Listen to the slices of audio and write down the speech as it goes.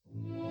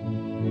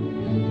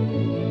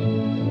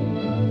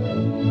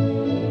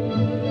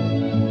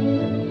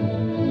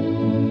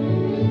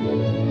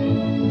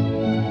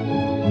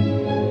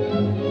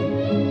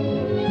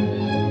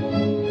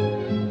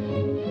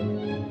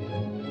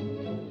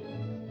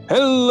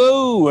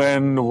Hello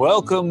and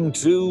welcome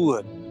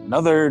to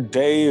another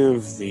day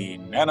of the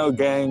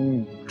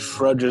Nanogang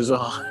trudges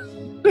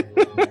on.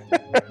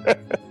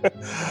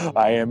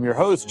 I am your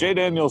host, J.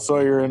 Daniel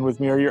Sawyer, and with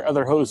me are your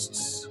other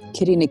hosts,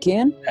 Kitty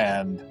Nikian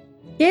and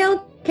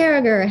Gail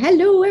Carragher.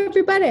 Hello,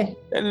 everybody.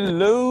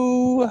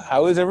 Hello.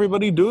 How is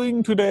everybody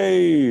doing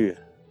today?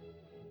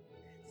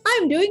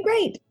 I'm doing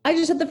great. I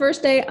just had the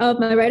first day of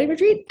my writing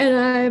retreat,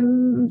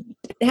 and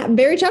I'm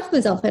very chuffed with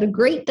myself. I had a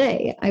great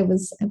day. I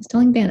was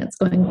telling Dan it's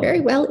going very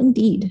well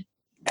indeed.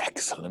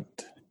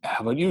 Excellent.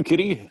 How about you,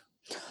 Kitty?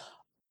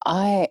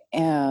 I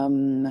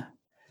am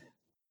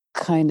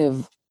kind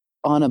of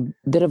on a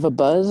bit of a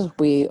buzz.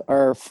 We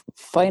are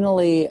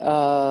finally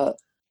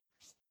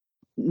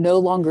no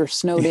longer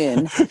snowed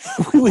in.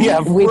 We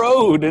have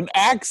road and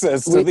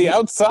access to the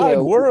outside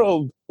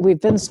world. We've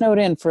been snowed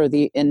in for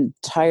the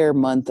entire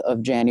month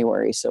of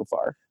January so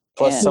far.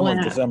 Plus some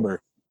of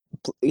December.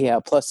 Yeah,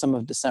 plus some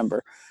of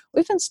December.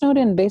 We've been snowed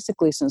in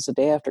basically since the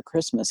day after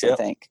Christmas, I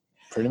think.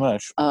 Pretty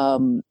much.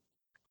 And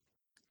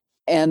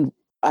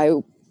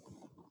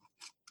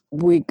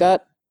we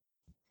got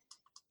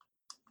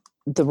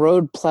the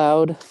road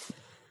plowed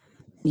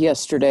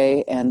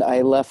yesterday, and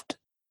I left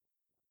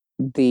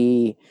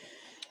the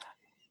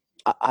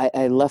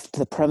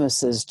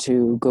premises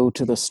to go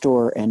to the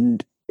store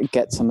and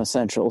get some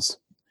essentials,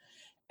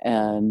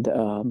 and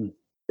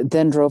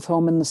then drove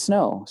home in the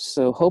snow.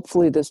 So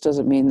hopefully this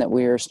doesn't mean that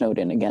we are snowed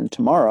in again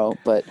tomorrow,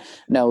 but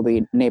no,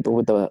 the neighbor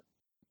with the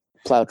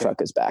plow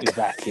truck is back. He's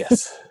back,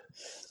 yes.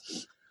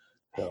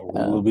 So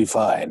we'll be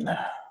fine.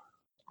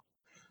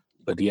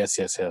 But yes,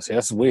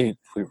 we're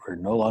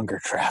no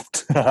longer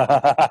trapped.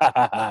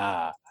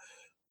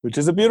 Which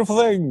is a beautiful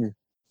thing.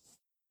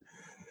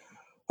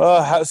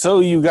 So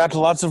you got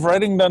lots of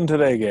writing done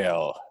today,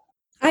 Gail.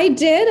 I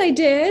did.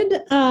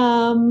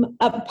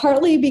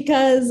 Partly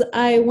because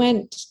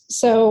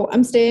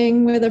I'm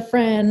staying with a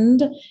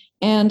friend,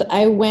 and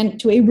I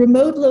went to a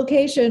remote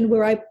location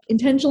where I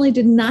intentionally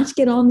did not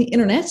get on the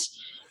internet,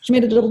 which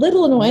made it a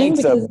little annoying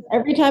because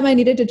every time I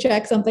needed to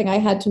check something, I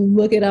had to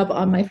look it up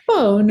on my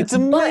phone. It's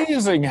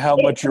amazing how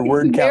much your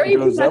word count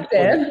goes up.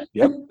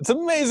 It's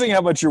amazing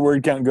how much your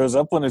word count goes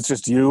up when it's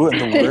just you and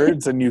the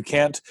words, and you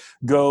can't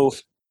go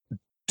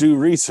do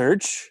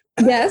research.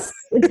 Yes,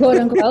 quote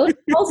unquote.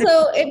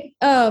 Also,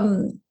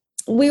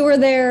 we were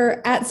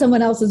there at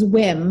someone else's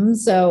whim.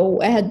 So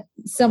I had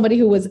somebody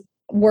who was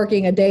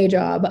working a day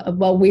job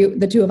while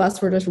the two of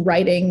us were just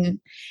writing.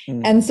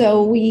 And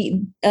so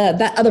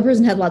that other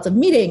person had lots of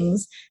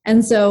meetings.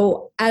 And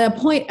so at a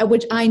point at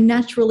which I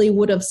naturally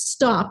would have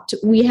stopped,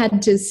 we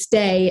had to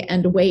stay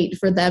and wait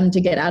for them to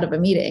get out of a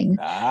meeting.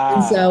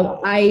 And so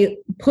I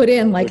put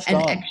in like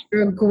an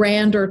extra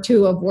grand or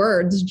two of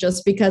words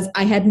just because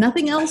I had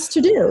nothing else to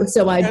do.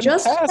 So I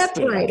just kept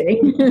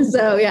writing.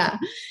 So yeah,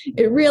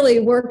 it really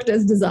worked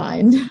as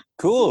designed.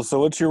 Cool. So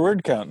what's your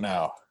word count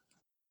now?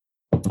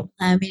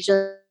 Let me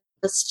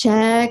just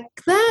check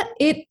that.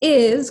 It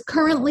is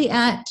currently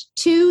at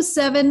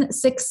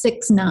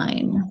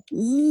 27669.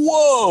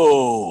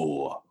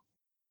 Whoa!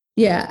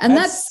 Yeah, and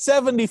that's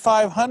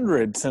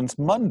 7,500 since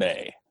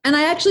Monday. And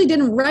I actually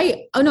didn't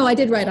write. Oh no, I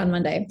did write on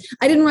Monday.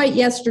 I didn't write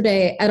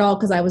yesterday at all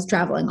because I was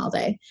traveling all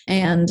day,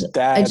 and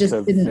I just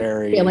didn't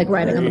feel like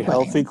writing on the plane.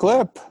 Healthy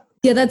clip.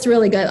 Yeah, that's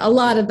really good. A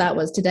lot of that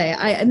was today.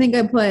 I think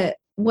I put.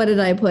 What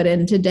did I put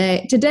in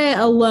today? Today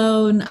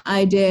alone,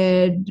 I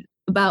did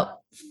about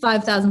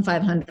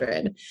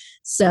 5,500.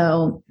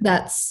 So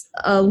that's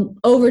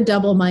over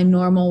double my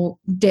normal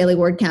daily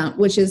word count,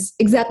 which is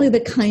exactly the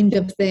kind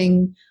of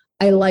thing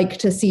I like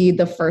to see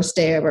the first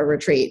day of a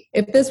retreat.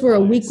 If this were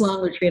a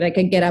week-long retreat, I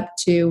could get up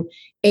to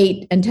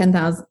 8 and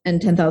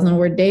 10,000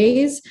 word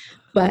days.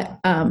 But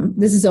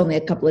this is only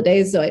a couple of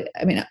days. So I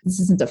mean, this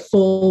isn't a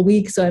full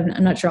week, so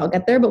I'm not sure I'll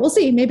get there, but we'll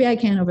see. Maybe I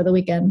can over the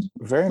weekend.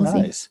 Very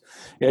nice.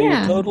 Yeah,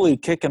 you're totally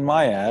kicking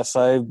my ass.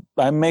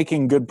 I'm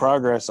making good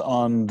progress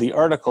on the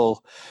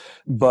article,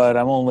 but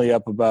I'm only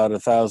up about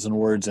 1,000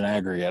 words in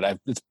aggregate.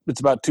 It's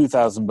about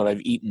 2,000, but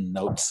I've eaten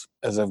notes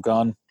as I've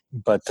gone.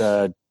 But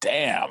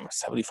damn,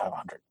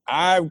 7,500.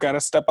 I've got to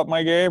step up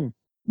my game.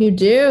 You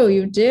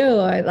do.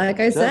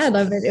 Like I said,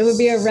 it would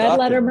be a red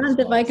letter month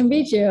if I can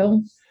beat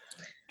you.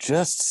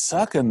 Just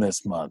sucking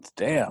this month.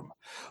 Damn.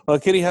 Well,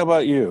 Kitty, how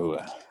about you?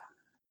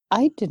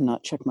 I did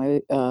not check my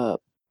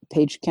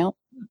page count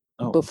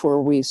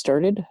before we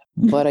started,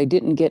 but I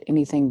didn't get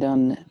anything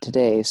done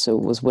today. So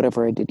it was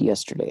whatever I did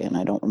yesterday, and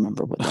I don't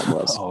remember what that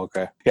was. Oh,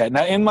 okay. Yeah.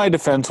 Now, in my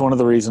defense, one of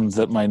the reasons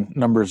that my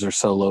numbers are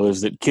so low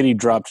is that Kitty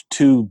dropped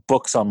 2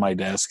 books on my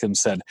desk and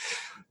said,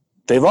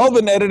 they've all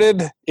been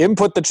edited.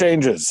 Input the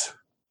changes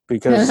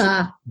because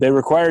they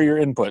require your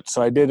input.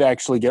 So I did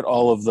actually get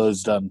all of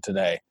those done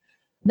today.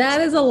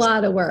 That is a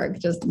lot of work,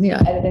 just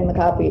editing the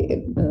copy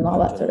and all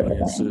that sort of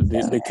thing. So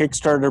the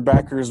Kickstarter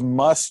backers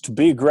must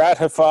be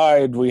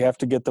gratified. We have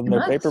to get them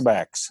their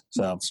paperbacks.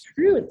 So it's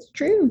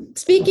true.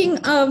 Speaking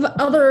of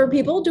other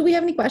people, do we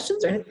have any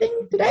questions or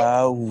anything today?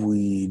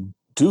 We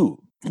do.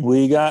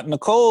 We got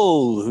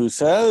Nicole who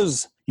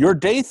says, your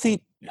day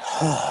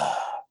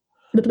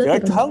Your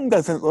tongue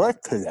doesn't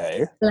work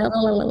today.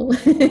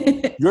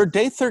 Your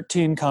day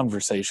 13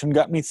 conversation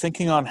got me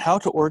thinking on how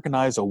to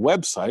organize a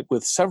website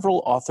with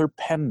several author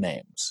pen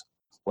names.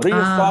 What are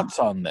your thoughts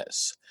on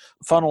this?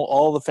 Funnel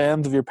all the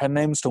fans of your pen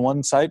names to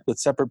one site with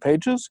separate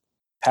pages?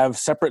 Have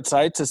separate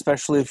sites,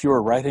 especially if you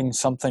are writing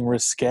something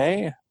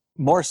risque?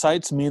 More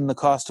sites mean the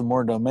cost of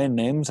more domain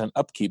names and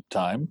upkeep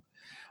time.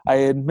 I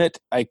admit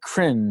I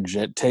cringe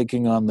at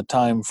taking on the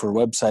time for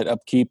website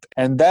upkeep,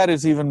 and that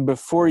is even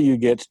before you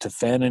get to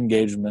fan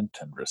engagement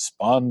and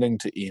responding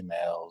to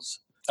emails.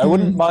 I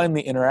wouldn't mind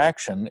the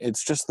interaction,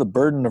 it's just the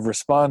burden of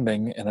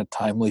responding in a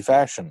timely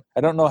fashion.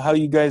 I don't know how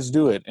you guys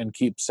do it and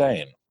keep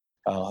sane.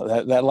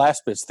 That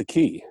last bit's the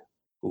key.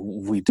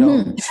 We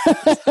don't.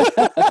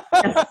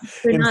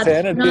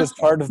 Insanity is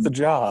part of the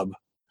job.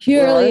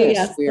 Purely,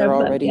 yes. We are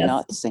already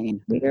not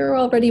sane. We are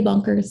already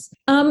bonkers.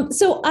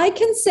 So I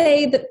can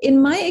say that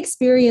in my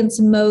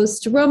experience,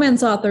 most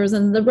romance authors,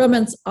 and the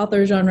romance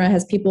author genre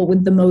has people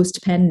with the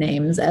most pen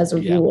names as a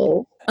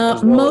rule.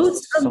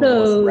 Most of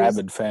those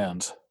rabid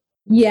fans.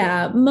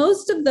 Yeah,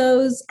 most of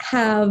those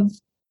have,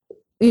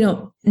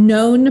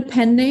 known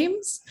pen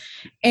names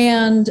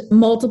and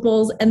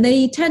multiples, and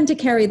they tend to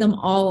carry them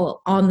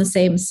all on the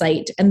same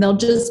site. And there'll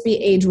just be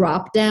a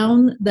drop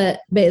down that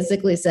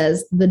basically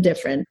says the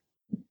different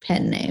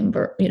pen name,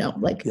 or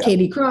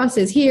Katie Cross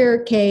is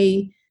here,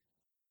 K.D.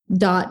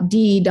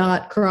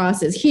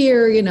 Cross is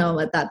here,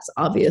 that's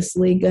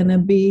obviously gonna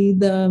be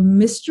the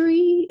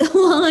mystery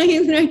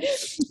line, right?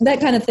 That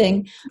kind of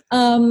thing.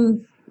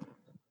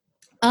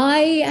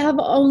 I have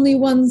only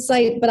one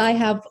site, but I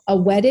have a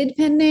wedded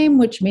pen name,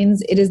 which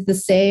means it is the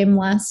same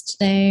last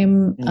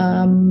name.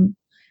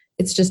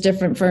 It's just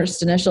different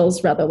first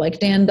initials, rather like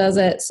Dan does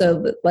it.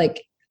 So that,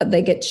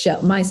 they get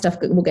my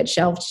stuff will get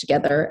shelved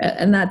together,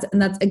 and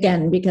that's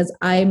again because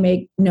I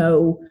make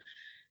no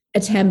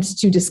attempt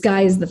to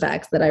disguise the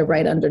fact that I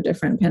write under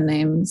different pen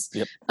names.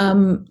 Yep.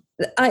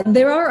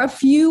 There are a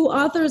few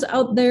authors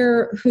out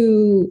there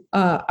who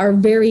are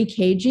very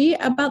cagey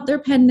about their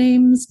pen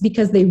names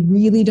because they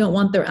really don't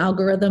want their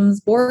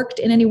algorithms borked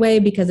in any way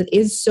because it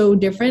is so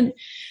different.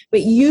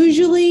 But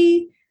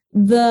usually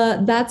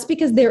that's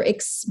because they're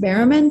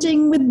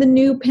experimenting with the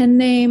new pen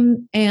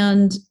name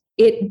and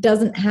it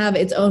doesn't have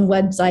its own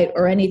website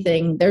or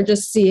anything. They're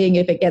just seeing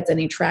if it gets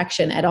any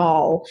traction at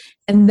all.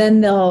 And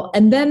then they'll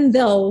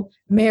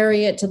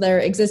marry it to their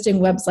existing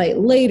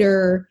website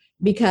later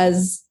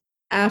because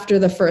after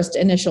the first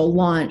initial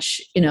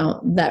launch,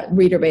 that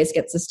reader base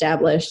gets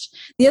established.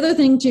 The other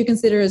thing to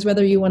consider is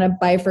whether you want to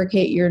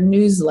bifurcate your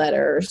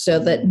newsletter so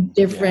that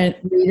different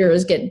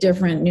readers get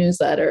different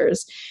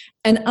newsletters.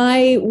 And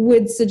I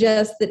would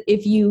suggest that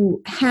if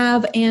you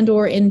have and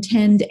or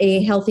intend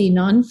a healthy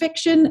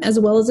nonfiction as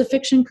well as a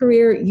fiction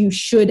career, you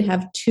should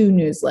have two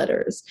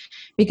newsletters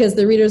because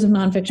the readers of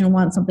nonfiction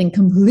want something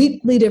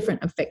completely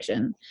different of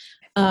fiction.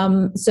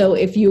 So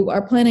if you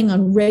are planning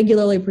on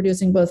regularly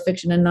producing both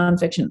fiction and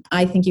nonfiction,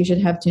 I think you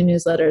should have two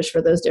newsletters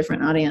for those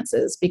different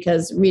audiences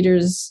because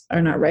readers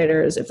are not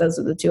writers if those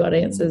are the two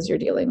audiences you're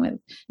dealing with,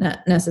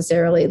 not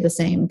necessarily the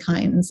same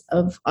kinds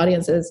of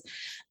audiences.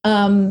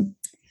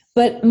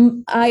 But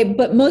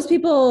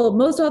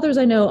most authors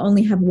I know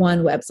only have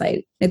one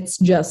website. It's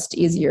just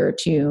easier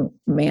to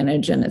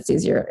manage and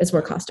it's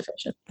more cost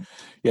efficient.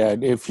 Yeah,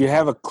 if you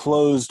have a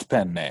closed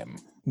pen name,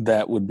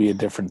 that would be a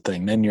different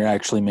thing. Then you're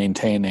actually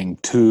maintaining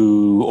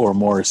two or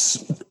more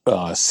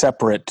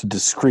separate,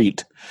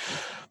 discrete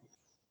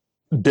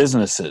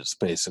businesses,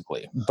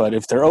 basically. But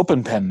if they're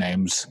open pen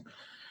names,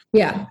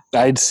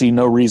 I'd see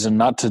no reason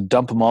not to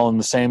dump them all in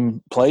the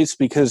same place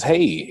because,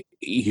 hey,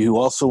 you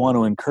also want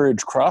to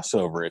encourage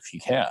crossover if you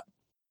can.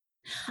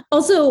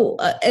 Also,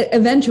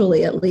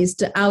 eventually, at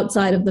least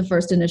outside of the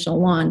first initial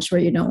launch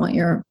where you don't want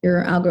your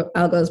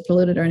algos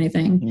polluted or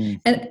anything.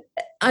 And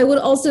I would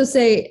also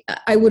say,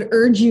 I would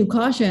urge you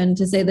caution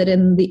to say that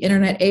in the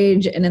internet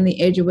age and in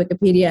the age of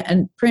Wikipedia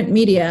and print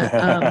media,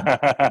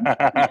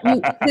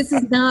 this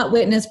is not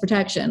witness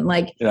protection.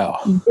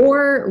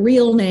 Your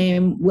real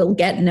name will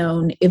get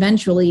known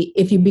eventually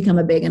if you become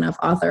a big enough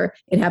author.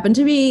 It happened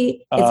to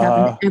me. It's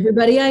happened to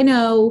everybody I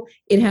know.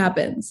 It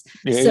happens.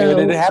 So,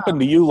 it happened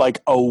to you like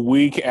a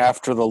week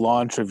after the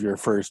launch of your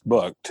first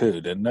book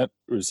too, didn't it?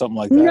 Or something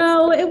like that?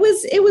 No, it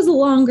was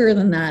longer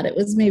than that. It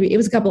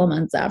was a couple of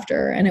months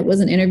after, and it was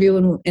an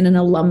interview in an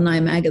alumni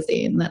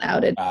magazine that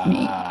outed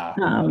me.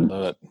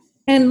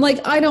 And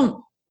I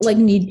don't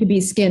need to be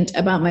skint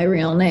about my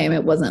real name.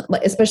 It wasn't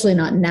especially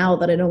not now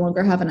that I no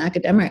longer have an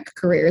academic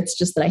career. It's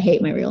just that I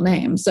hate my real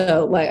name.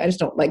 So I just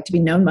don't like to be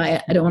known by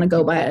it. I don't want to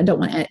go by it. I don't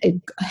want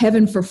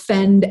heaven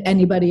forfend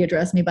anybody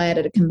address me by it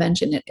at a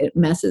convention. It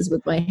messes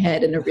with my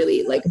head in a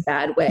really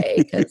bad way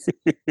because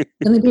the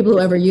only people who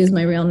ever use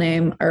my real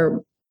name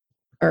are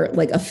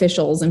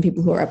officials and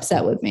people who are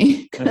upset with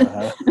me.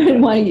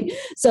 Anyway,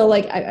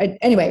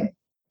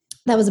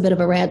 that was a bit of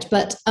a rant,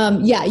 but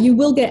you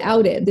will get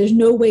outed. There's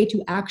no way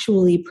to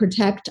actually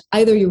protect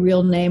either your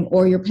real name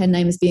or your pen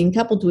names being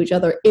coupled to each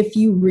other if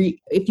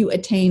you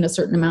attain a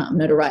certain amount of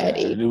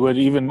notoriety.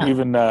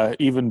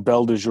 Even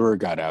Belle de Jour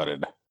got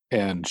outed.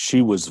 and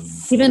she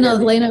was even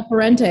Elena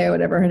Ferrante or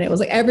whatever her name was.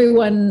 Like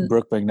everyone,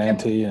 Brooke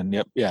McNanty,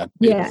 and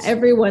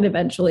everyone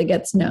eventually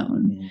gets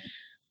known.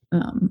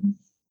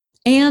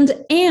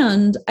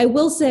 And I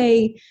will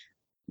say,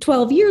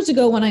 12 years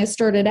ago when I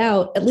started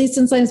out, at least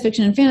in science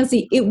fiction and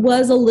fantasy, it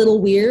was a little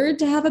weird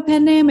to have a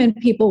pen name, and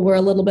people were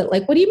a little bit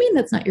like, what do you mean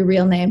that's not your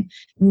real name?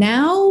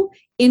 Now,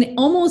 in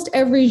almost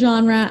every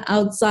genre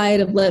outside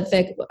of lit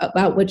fic,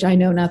 about which I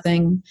know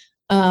nothing,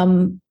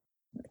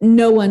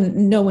 no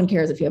one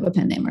cares if you have a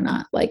pen name or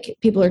not. Like,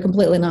 people are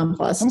completely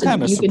nonplussed. I'm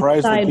kind of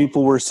surprised that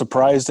people were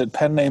surprised at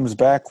pen names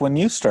back when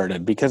you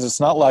started, because it's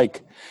not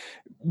like,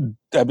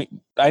 I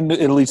mean, I knew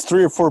at least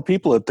 3 or 4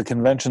 people at the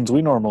conventions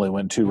we normally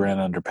went to ran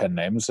under pen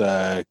names.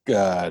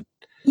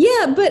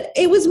 Yeah, but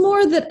it was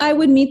more that I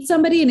would meet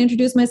somebody and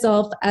introduce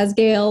myself as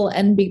Gail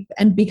and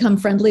become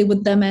friendly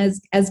with them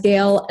as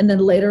Gail, and then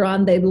later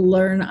on they'd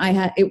learn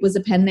it was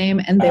a pen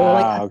name, and they were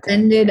like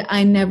offended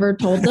I never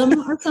told them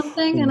or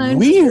something. And I'm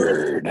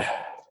weird. Like,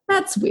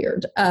 that's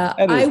weird.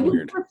 I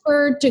would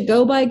prefer to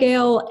go by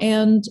Gail,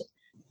 and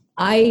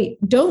I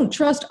don't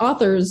trust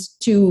authors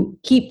to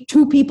keep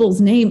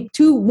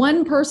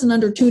one person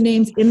under 2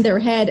 names in their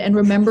head and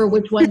remember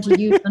which one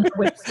to use under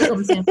which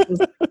circumstances.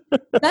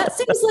 That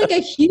seems like a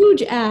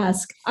huge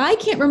ask. I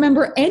can't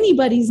remember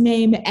anybody's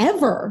name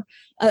ever.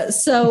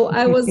 So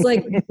I was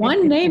like,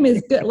 one name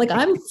is good. Like,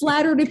 I'm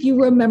flattered if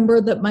you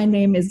remember that my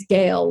name is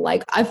Gail.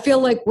 Like, I feel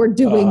like we're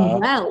doing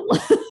well.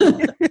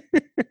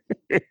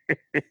 It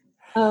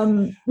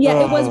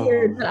was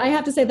weird, but I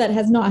have to say that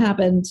has not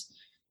happened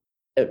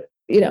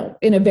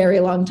in a very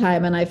long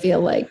time. And I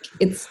feel like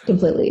it's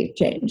completely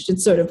changed.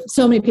 It's sort of,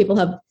 so many people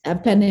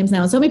have pen names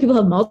now. So many people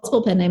have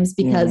multiple pen names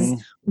because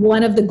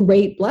one of the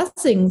great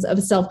blessings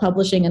of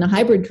self-publishing in a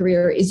hybrid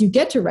career is you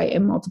get to write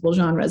in multiple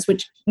genres,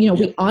 which,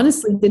 we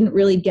honestly didn't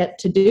really get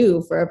to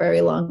do for a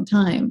very long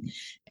time.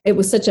 It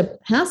was such a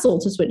hassle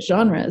to switch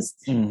genres.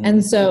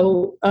 And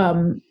so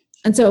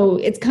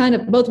it's kind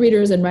of, both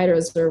readers and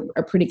writers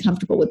are pretty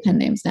comfortable with pen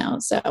names now.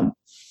 So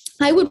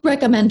I would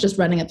recommend just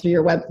running it through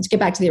your web. To get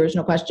back to the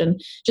original question,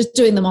 just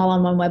doing them all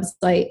on one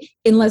website,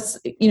 unless,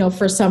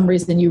 for some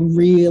reason you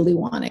really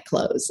want it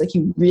closed, like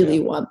you really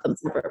want them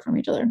separate from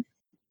each other.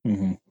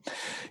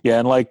 Yeah,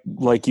 and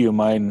like you,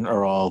 mine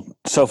are all,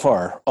 so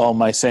far, all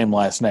my same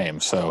last name.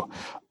 So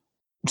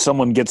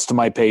someone gets to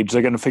my page,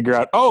 they're going to figure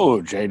out,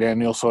 J.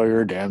 Daniel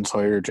Sawyer, Dan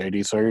Sawyer,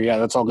 J.D. Sawyer. Yeah,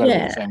 that's all got to be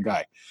the same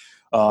guy.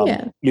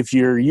 If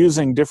you're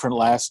using different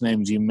last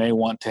names, you may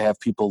want to have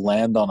people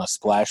land on a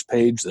splash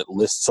page that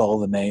lists all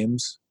the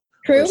names.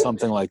 True. Or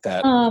something like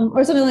that.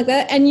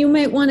 And you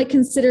might want to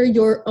consider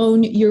your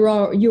own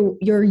your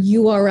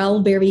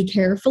URL very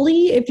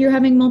carefully if you're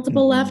having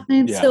multiple last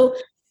names. Yeah. So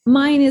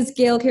mine is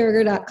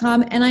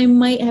gailcarriger.com, and I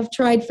might have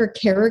tried for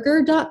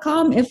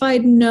carriger.com if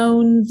I'd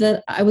known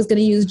that I was going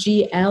to use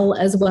GL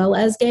as well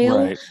as Gail.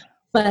 Right.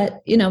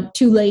 But,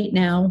 too late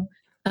now.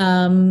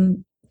 So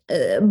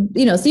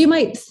you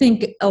might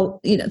think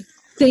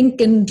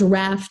and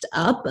draft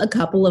up a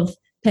couple of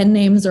pen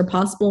names or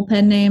possible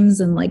pen names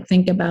and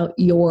think about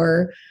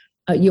your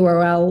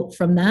URL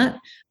from that.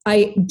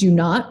 I do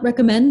not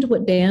recommend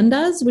what Dan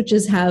does, which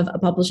is have a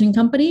publishing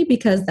company,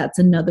 because that's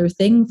another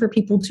thing for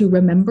people to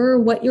remember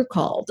what you're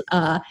called.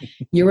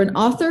 You're an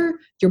author.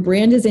 Your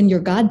brand is in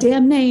your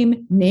goddamn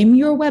name. Name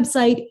your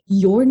website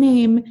your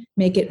name.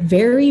 Make it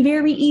very,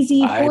 very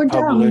easy for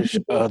dumb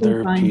people other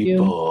to find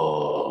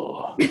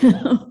people.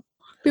 You.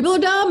 People are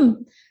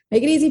dumb.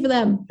 Make it easy for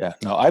them. Yeah.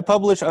 No, I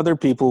publish other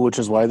people, which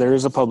is why there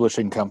is a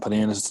publishing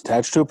company, and it's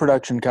attached to a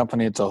production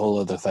company. It's a whole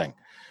other thing.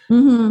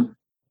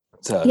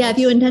 So, if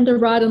you intend to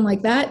broaden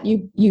like that,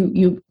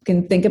 you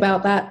can think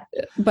about that.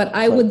 But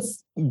I would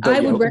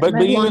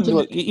recommend.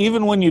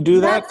 Even when you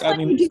do that, I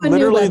mean,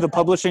 literally the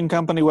publishing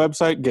company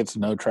website gets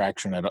no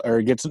traction at all,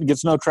 or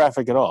gets no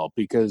traffic at all,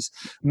 because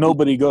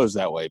nobody goes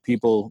that way.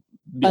 People,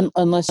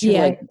 unless you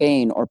like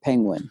Bane or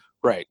Penguin.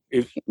 Right.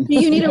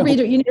 You need a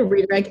reader. You need a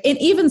redirect. And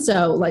even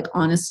so,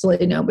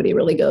 honestly, nobody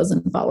really goes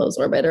and follows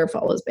Orbit or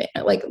follows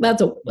Banner.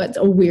 That's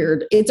a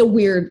weird. It's a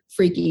weird,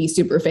 freaky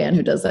super fan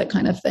who does that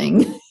kind of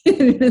thing.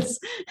 It's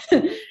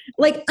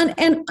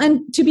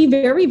and to be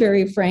very,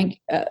 very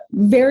frank,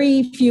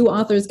 very few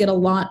authors get a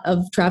lot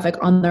of traffic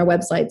on their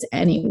websites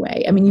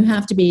anyway. I mean, you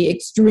have to be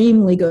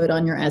extremely good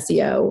on your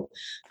SEO.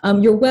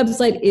 Your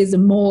website is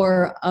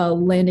more a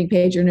landing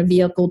page and a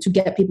vehicle to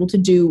get people to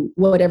do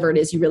whatever it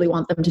is you really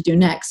want them to do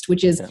next,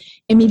 which is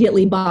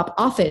immediately bop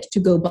off it to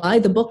go buy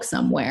the book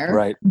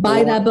somewhere,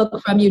 buy that book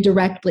from you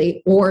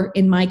directly, or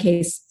in my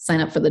case,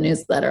 sign up for the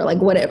newsletter,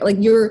 whatever.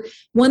 Your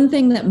one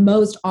thing that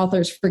most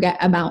authors forget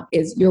about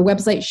is your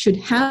website should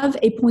have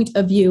a point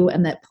of view,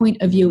 and that point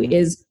of view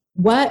is,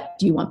 what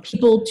do you want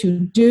people to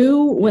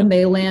do when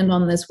they land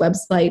on this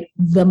website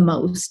the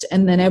most?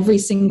 And then every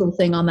single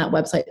thing on that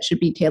website should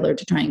be tailored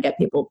to try and get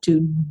people to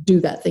do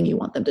that thing you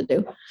want them to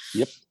do.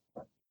 Yep.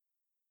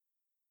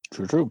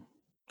 True.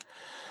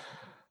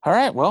 All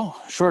right. Well,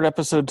 short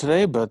episode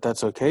today, but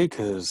that's okay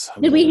because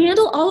Did we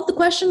handle all of the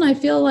question? I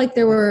feel like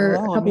there were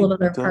a couple of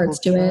other parts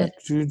to it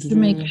to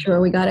make sure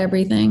we got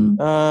everything.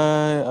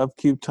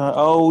 Upkeep time.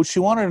 Oh, she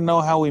wanted to know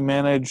how we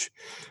manage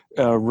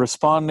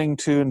responding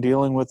to and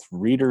dealing with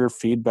reader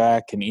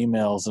feedback and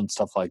emails and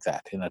stuff like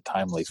that in a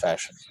timely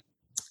fashion.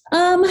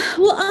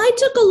 Well, I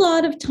took a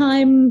lot of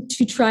time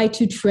to try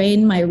to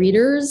train my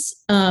readers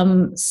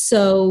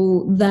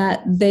so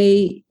that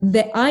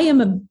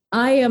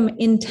I am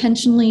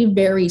intentionally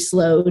very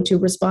slow to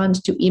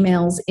respond to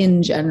emails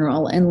in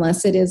general,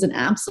 unless it is an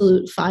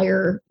absolute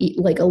fire,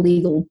 like a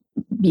legal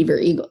beaver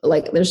eagle,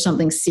 like there's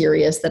something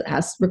serious that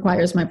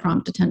requires my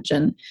prompt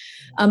attention.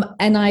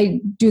 And I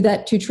do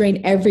that to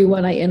train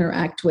everyone I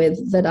interact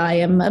with that I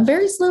am a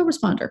very slow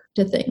responder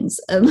to things.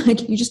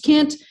 Like you just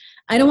can't.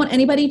 I don't want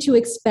anybody to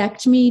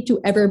expect me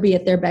to ever be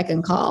at their beck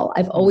and call.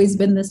 I've always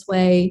been this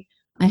way.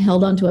 I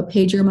held on to a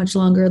pager much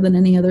longer than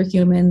any other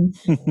human.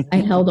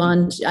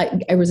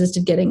 I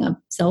resisted getting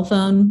a cell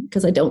phone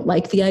because I don't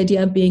like the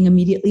idea of being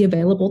immediately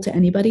available to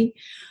anybody.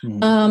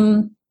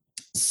 Mm-hmm.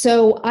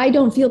 So I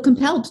don't feel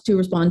compelled to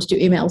respond to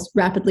emails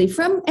rapidly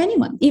from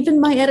anyone,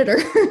 even my editor.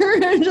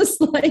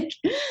 Just like,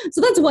 so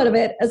that's one of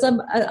it. As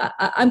I'm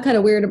kind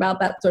of weird about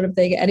that sort of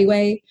thing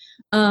anyway.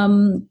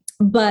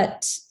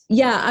 But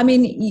yeah, I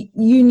mean,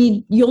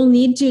 you'll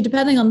need to,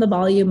 depending on the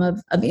volume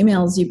of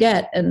emails you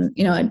get, and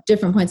at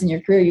different points in your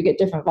career, you get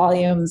different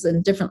volumes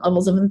and different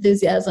levels of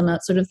enthusiasm,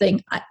 that sort of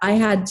thing. I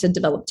had to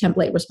develop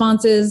template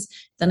responses.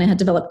 Then I had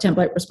to develop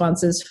template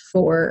responses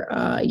for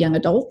young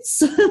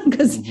adults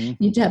because you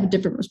need to have a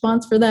different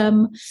response for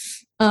them.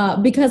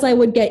 Because I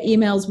would get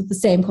emails with the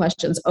same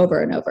questions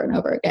over and over and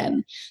over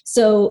again.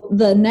 So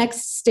the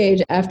next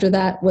stage after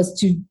that was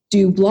to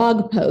do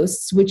blog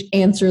posts, which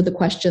answer the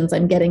questions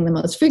I'm getting the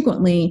most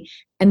frequently,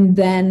 and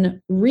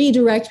then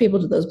redirect people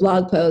to those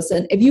blog posts.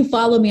 And if you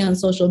follow me on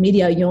social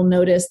media, you'll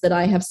notice that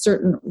I have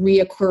certain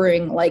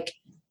reoccurring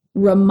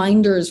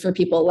reminders for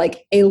people,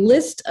 like a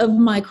list of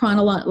my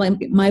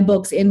my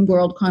books in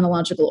world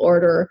chronological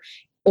order,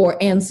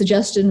 and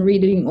suggestion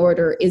reading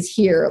order is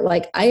here.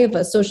 Like I have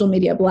a social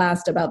media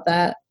blast about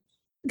that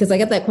because I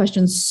get that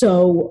question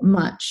so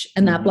much,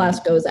 and that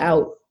blast goes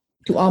out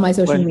to all my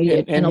social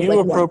media. And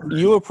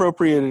you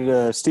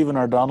appropriated Stephen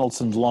R.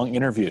 Donaldson's long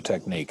interview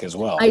technique as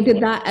well. I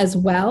did that as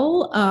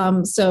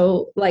well.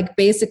 So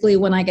basically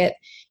when I get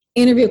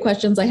interview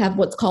questions, I have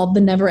what's called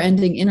the never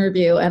ending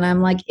interview. And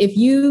I'm like, if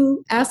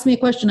you ask me a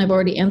question I've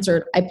already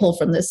answered, I pull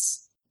from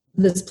this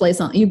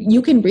place on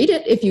you can read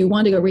it if you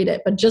want to go read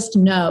it, but just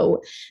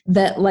know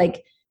that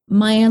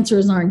my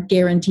answers aren't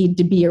guaranteed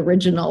to be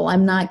original.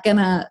 I'm not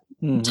gonna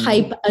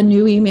type a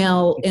new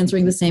email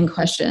answering the same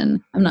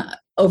question. I'm not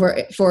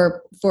over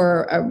for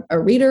a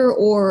reader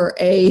or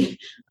a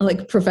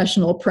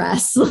professional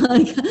press,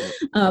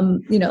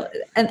 and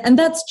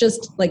that's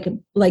just like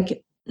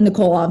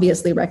Nicole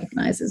obviously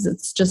recognizes,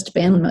 it's just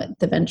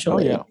bandwidth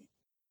eventually. Oh, yeah.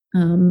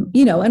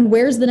 And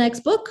where's the next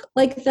book?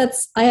 I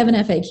have an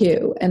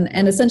FAQ,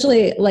 and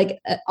essentially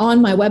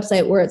on my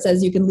website where it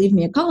says you can leave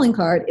me a calling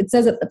card, it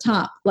says at the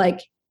top,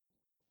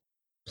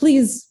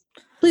 please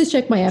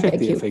check my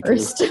FAQ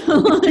first.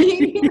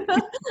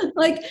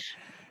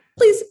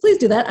 Please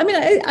do that. I mean,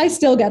 I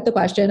still get the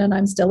question, and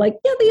I'm still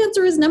the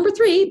answer is number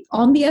 3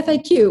 on the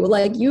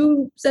FAQ.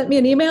 You sent me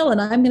an email, and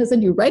I'm going to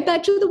send you right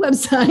back to the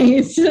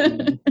website.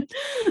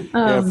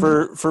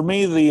 For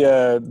me,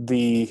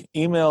 the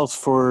emails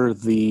for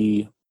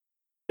the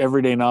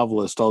everyday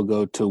novelist all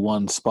go to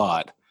one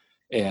spot,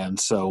 and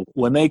so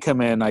when they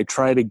come in, I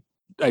try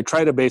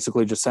to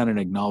basically just send an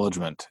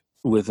acknowledgement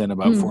within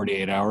about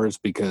 48 hours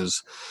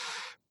because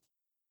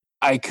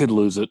I could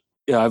lose it.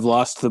 Yeah, I've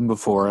lost them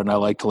before, and I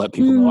like to let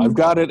people know I've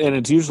got it. And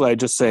it's usually I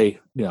just say,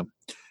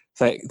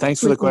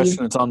 thanks for the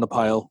question. It's on the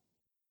pile.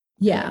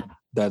 Yeah,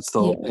 that's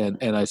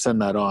and I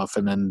send that off,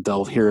 and then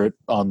they'll hear it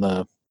on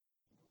the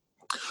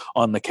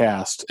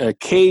cast.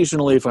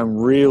 Occasionally, if I'm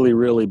really,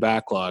 really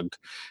backlogged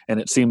and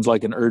it seems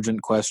like an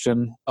urgent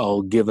question,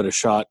 I'll give it a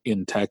shot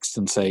in text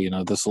and say,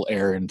 this will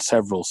air in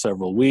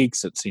several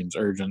weeks. It seems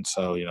urgent,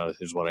 so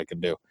here's what I can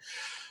do.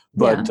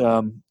 But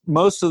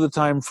most of the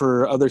time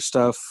for other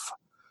stuff,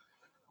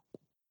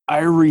 I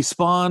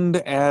respond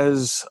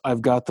as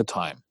I've got the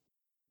time.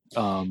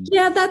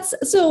 That's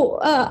so.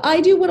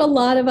 I do what a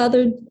lot of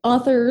other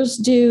authors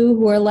do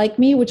who are like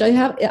me, which I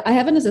have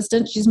an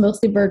assistant. She's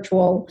mostly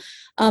virtual.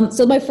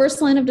 So my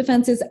first line of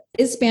defense is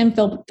spam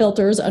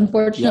filters.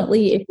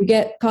 Unfortunately, if you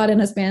get caught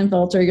in a spam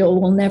filter, you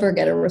will never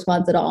get a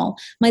response at all.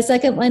 My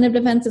second line of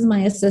defense is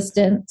my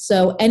assistant.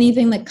 So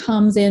anything that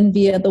comes in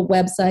via the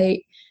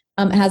website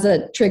has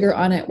a trigger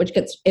on it, which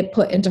gets it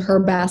put into her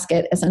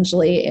basket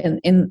essentially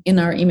in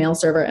our email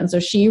server. And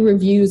so she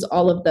reviews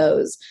all of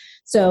those.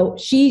 So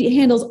she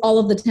handles all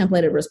of the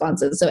templated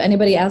responses. So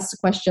anybody asks a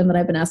question that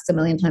I've been asked a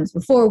million times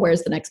before,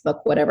 where's the next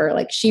book, whatever,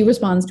 she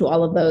responds to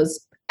all of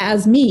those.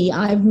 As me,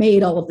 I've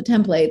made all of the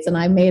templates and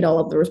I've made all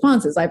of the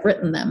responses. I've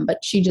written them,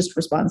 but she just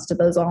responds to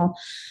those all.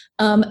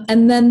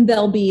 And then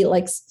there'll be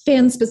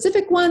fan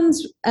specific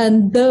ones,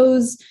 and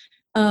those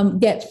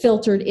get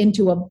filtered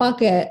into a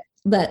bucket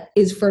that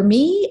is for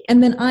me.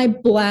 And then I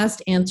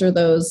blast answer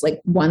those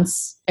like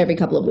once every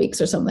couple of weeks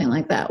or something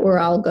like that, where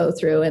I'll go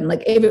through and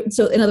like,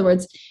 so in other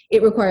words,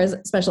 it requires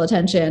special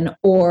attention,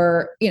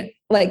 or,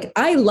 like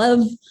I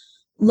love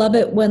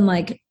it when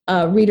like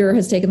a reader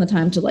has taken the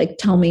time to like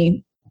tell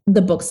me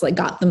the books like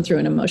got them through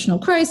an emotional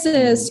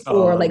crisis,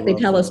 or like they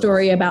tell a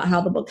story about how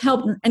the book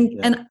helped.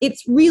 And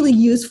it's really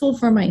useful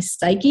for my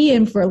psyche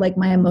and for like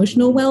my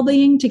emotional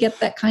well-being to get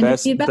that kind of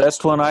feedback.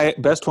 Best one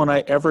I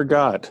ever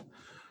got.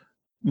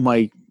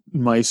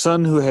 My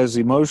son, who has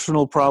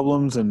emotional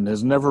problems and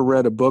has never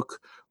read a book,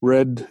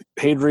 read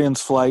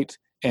Hadrian's Flight,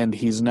 and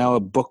he's now a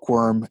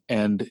bookworm,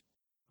 and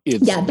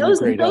it's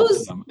those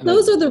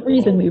are the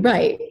reason we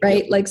write,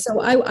 right? Like,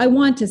 so I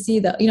want to see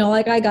that,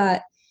 like I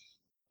got,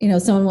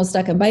 someone was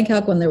stuck in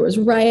Bangkok when there was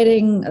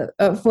rioting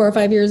 4 or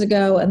 5 years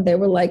ago, and they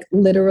were like,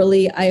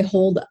 literally, I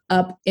holed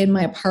up in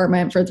my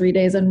apartment for 3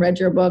 days and read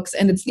your books,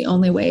 and it's the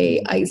only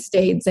way I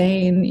stayed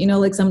sane.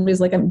 Like somebody's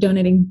like, I'm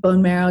donating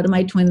bone marrow to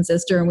my twin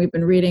sister, and we've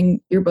been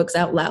reading your books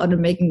out loud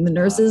and making the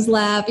nurses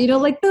laugh.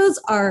 Like those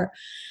are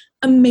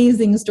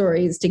amazing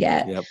stories to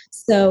get. Yep.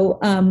 So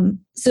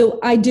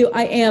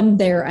I am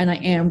there and I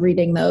am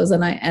reading those,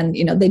 and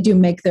they do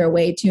make their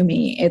way to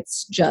me.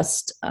 It's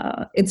just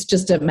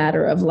a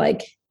matter of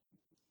like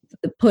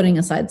putting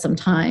aside some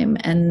time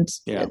and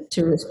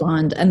to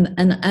respond. And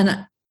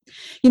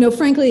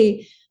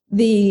frankly,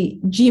 the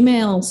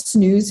Gmail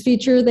snooze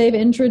feature they've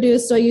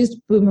introduced. So I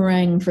used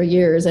Boomerang for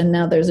years, and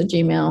now there's a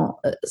Gmail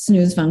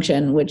snooze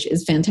function, which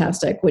is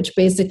fantastic, which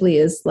basically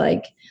is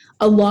like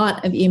a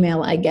lot of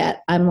email I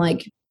get, I'm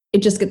like,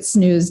 it just gets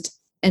snoozed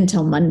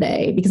until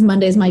Monday, because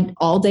Monday is my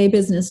all day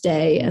business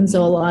day. And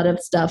so a lot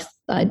of stuff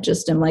I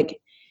just am like,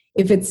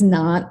 if it's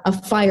not a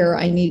fire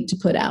I need to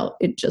put out,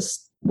 it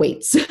just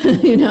waits.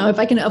 If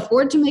I can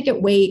afford to make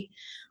it wait,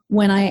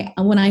 when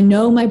I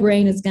know my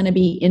brain is going to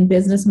be in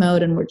business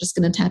mode and we're just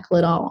going to tackle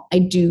it all, I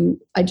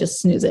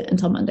just snooze it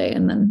until Monday.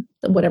 And then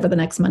whatever the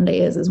next Monday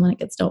is when it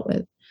gets dealt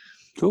with.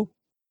 Cool.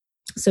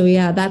 So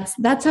yeah,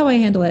 that's how I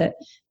handle it.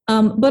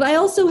 But I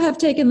also have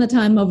taken the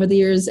time over the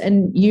years,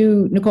 and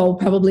you, Nicole,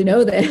 probably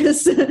know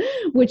this,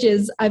 which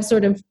is I've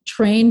sort of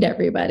trained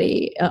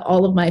everybody,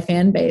 all of my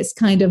fan base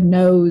kind of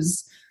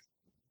knows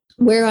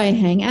where I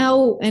hang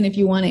out, and if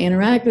you want to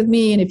interact with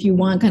me, and if you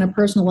want kind of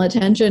personal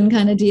attention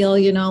kind of deal,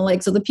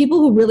 like, so the people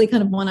who really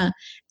kind of want to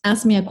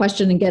ask me a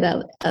question and get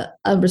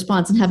a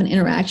response and have an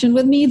interaction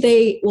with me,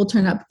 they will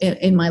turn up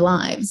in my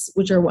lives,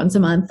 which are once a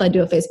month. I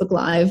do a Facebook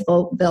Live.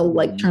 They'll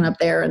like turn up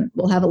there and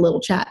we'll have a little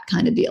chat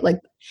kind of deal. Like,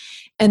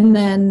 and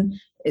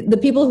then the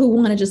people who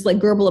want to just like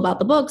gurgle about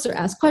the books or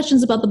ask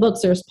questions about the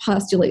books or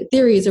postulate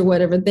theories or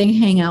whatever, they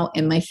hang out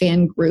in my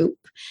fan group.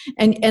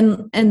 And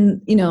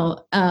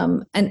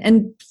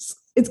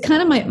it's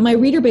kind of my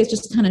reader base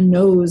just kind of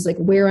knows like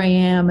where I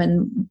am,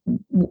 and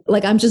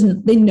like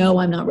they know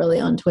I'm not really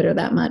on Twitter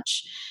that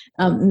much.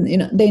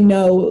 They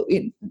know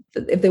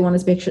if they want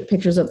to see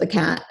pictures of the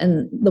cat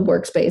and the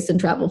workspace and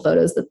travel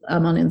photos, that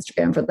I'm on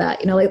Instagram for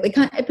that.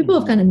 People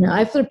have kind of know.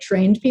 I've sort of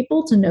trained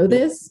people to know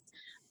this.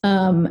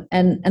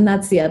 And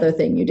that's the other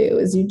thing you do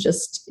is you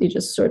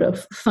just sort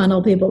of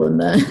funnel people in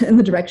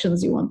the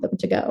directions you want them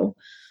to go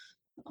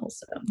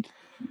also.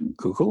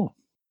 Cool.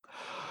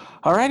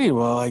 All righty.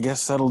 Well, I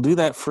guess that'll do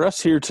that for us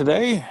here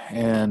today.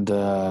 And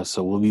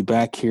so we'll be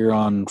back here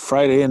on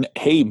Friday. And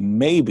hey,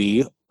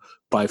 maybe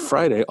by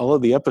Friday, all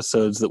of the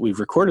episodes that we've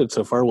recorded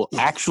so far will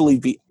actually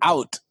be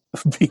out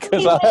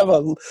because I'll have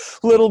a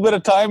little bit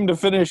of time to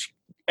finish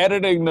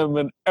editing them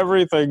and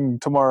everything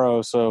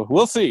tomorrow. So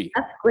we'll see.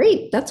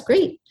 That's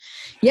great.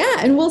 Yeah.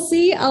 And we'll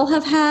see. I'll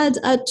have had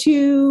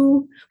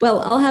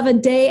I'll have a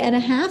day and a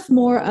half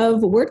more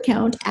of word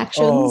count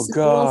actions. Oh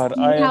God.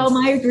 We'll see how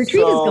my retreat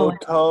is going.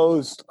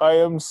 Toast. I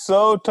am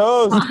so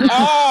toast.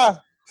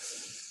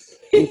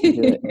 You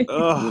can do it.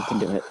 You can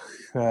do it.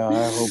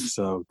 I hope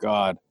so.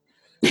 God.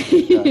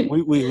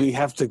 We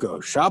have to go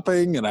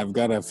shopping, and I've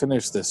got to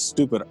finish this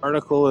stupid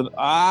article. And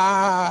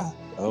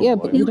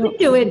but you can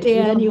do it,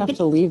 Dan. You don't have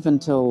to leave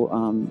until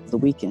the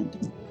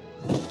weekend.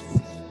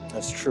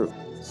 That's true.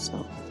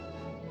 So,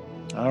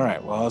 all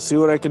right. Well, I'll see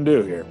what I can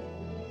do here.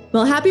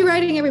 Well, happy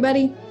writing,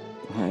 everybody.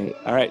 All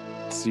right.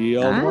 See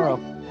you all tomorrow.